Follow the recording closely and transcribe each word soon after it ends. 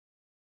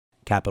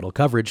Capitol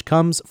coverage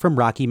comes from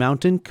Rocky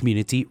Mountain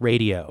Community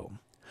Radio.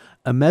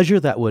 A measure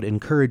that would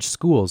encourage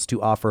schools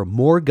to offer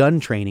more gun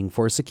training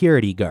for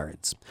security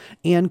guards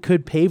and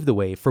could pave the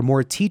way for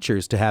more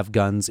teachers to have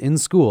guns in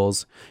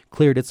schools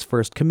cleared its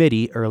first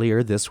committee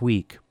earlier this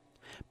week.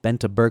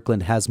 Bente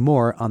Birkeland has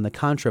more on the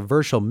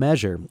controversial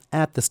measure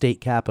at the state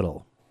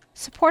capitol.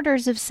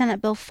 Supporters of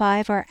Senate Bill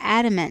 5 are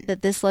adamant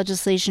that this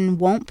legislation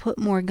won't put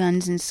more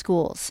guns in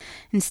schools.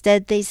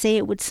 Instead, they say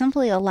it would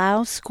simply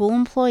allow school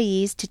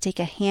employees to take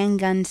a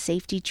handgun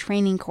safety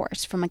training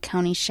course from a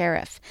county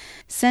sheriff,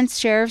 since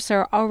sheriffs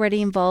are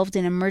already involved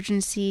in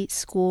emergency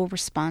school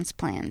response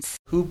plans.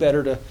 Who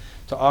better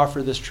to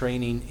offer this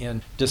training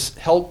and just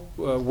help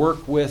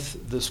work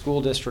with the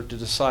school district to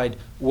decide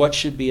what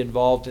should be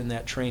involved in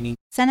that training.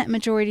 Senate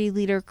Majority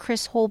Leader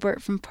Chris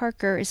Holbert from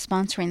Parker is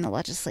sponsoring the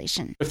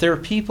legislation. If there are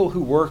people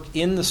who work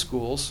in the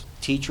schools,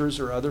 teachers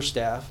or other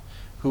staff,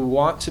 who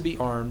want to be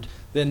armed,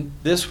 then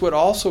this would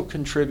also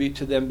contribute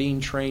to them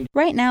being trained.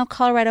 Right now,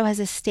 Colorado has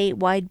a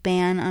statewide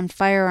ban on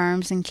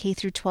firearms in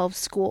K-12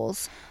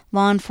 schools.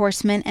 Law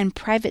enforcement and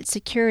private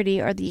security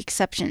are the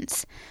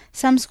exceptions.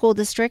 Some school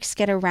districts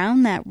get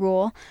around that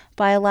rule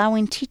by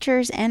allowing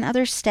teachers and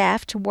other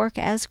staff to work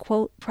as,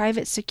 quote,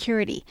 private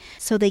security,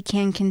 so they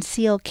can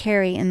conceal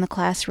carry in the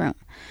classroom.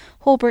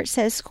 Holbert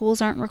says schools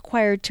aren't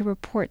required to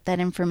report that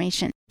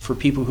information. For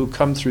people who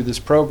come through this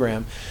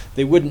program,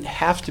 they wouldn't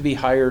have to be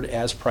hired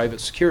as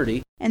private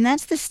security. And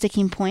that's the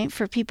sticking point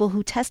for people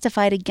who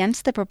testified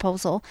against the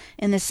proposal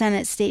in the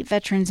Senate State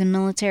Veterans and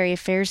Military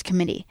Affairs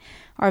Committee.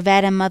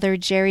 Arvada mother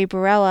Jerry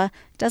Barella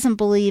doesn't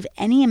believe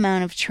any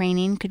amount of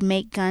training could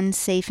make guns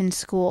safe in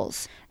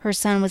schools. Her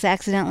son was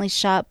accidentally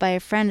shot by a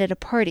friend at a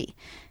party.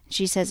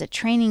 She says a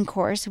training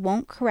course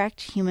won't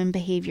correct human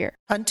behavior.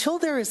 Until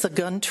there is a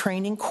gun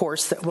training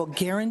course that will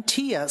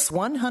guarantee us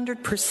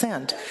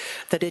 100%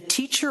 that a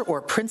teacher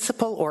or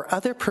principal or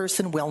other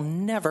person will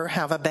never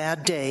have a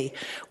bad day,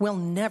 will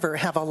never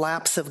have a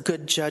lapse of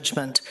good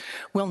judgment,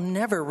 will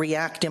never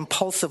react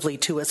impulsively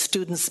to a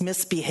student's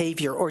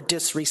misbehavior or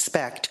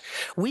disrespect,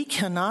 we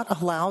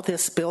cannot allow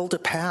this bill to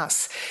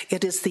pass.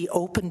 It is the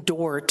open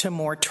door to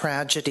more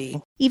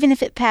tragedy. Even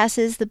if it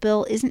passes, the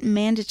bill isn't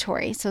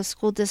mandatory, so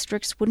school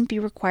districts wouldn't be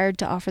required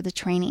to offer the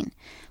training.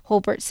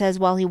 Holbert says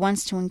while he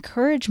wants to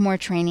encourage more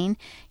training,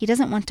 he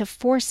doesn't want to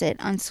force it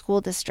on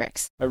school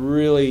districts. I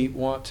really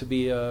want to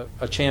be a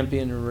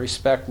champion and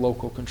respect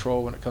local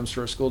control when it comes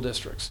to our school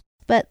districts.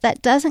 But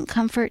that doesn't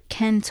comfort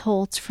Ken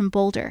Toltz from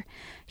Boulder.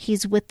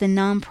 He's with the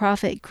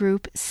nonprofit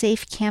group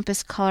Safe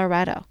Campus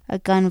Colorado, a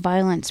gun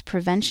violence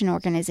prevention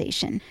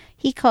organization.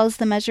 He calls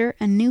the measure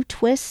a new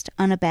twist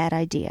on a bad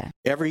idea.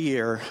 Every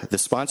year, the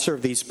sponsor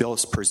of these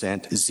bills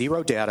present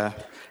zero data,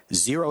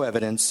 zero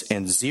evidence,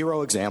 and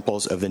zero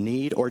examples of the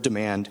need or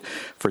demand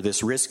for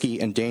this risky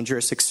and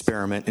dangerous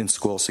experiment in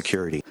school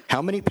security.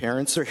 How many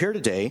parents are here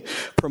today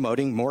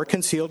promoting more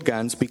concealed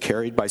guns be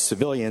carried by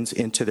civilians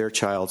into their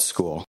child's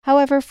school?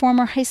 However,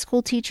 former high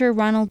school teacher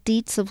Ronald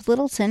Dietz of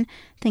Littleton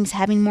thinks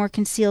having more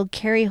concealed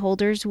carry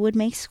holders would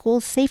make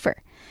schools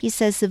safer. He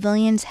says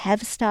civilians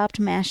have stopped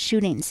mass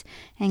shootings,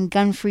 and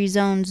gun-free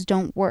zones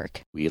don't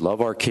work. We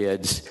love our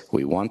kids,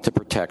 we want to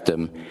protect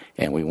them,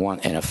 and we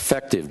want an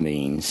effective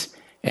means,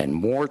 and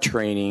more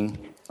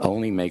training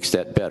only makes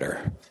that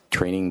better.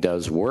 Training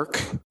does work.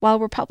 While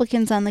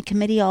Republicans on the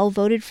committee all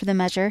voted for the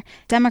measure,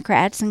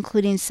 Democrats,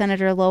 including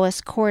Senator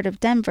Lois Court of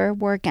Denver,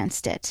 were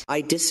against it.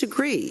 I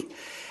disagree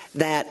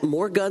that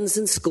more guns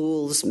in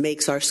schools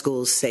makes our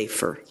schools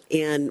safer.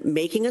 And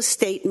making a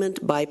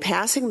statement by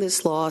passing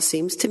this law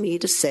seems to me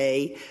to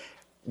say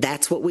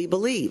that's what we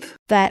believe.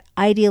 That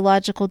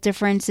ideological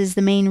difference is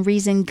the main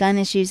reason gun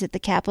issues at the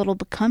Capitol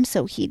become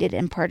so heated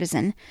and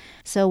partisan.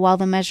 So while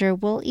the measure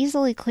will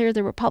easily clear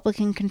the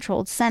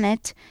Republican-controlled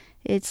Senate,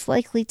 it's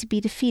likely to be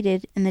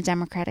defeated in the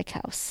Democratic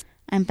House.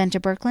 I'm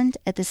Bente Birkeland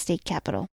at the state capitol.